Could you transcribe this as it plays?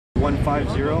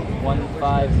150.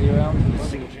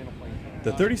 150.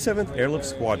 The 37th Airlift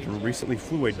Squadron recently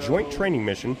flew a joint training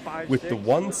mission with the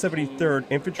 173rd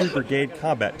Infantry Brigade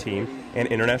Combat Team and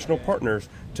international partners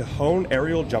to hone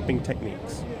aerial jumping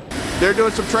techniques. They're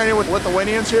doing some training with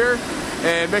Lithuanians here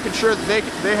and making sure that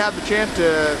they have the chance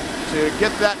to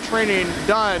get that training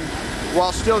done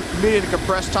while still meeting the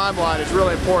compressed timeline is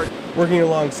really important. Working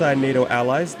alongside NATO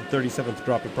allies, the 37th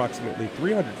dropped approximately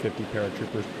 350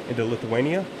 paratroopers into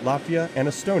Lithuania, Latvia, and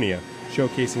Estonia,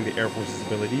 showcasing the Air Force's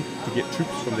ability to get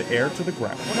troops from the air to the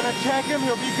ground. We're going to check him,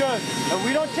 he'll be good. If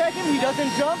we don't check him, he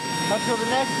doesn't jump until the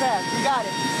next pass. We got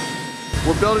it.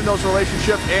 We're building those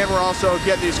relationships, and we're also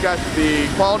getting these guys the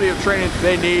quality of training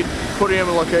they need, putting them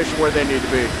in a location where they need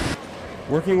to be.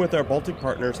 Working with our Baltic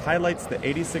partners highlights the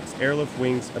 86th Airlift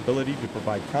Wing's ability to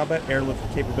provide combat airlift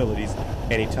capabilities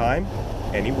anytime,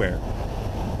 anywhere.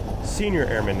 Senior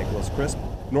Airman Nicholas Crisp,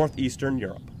 Northeastern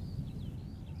Europe.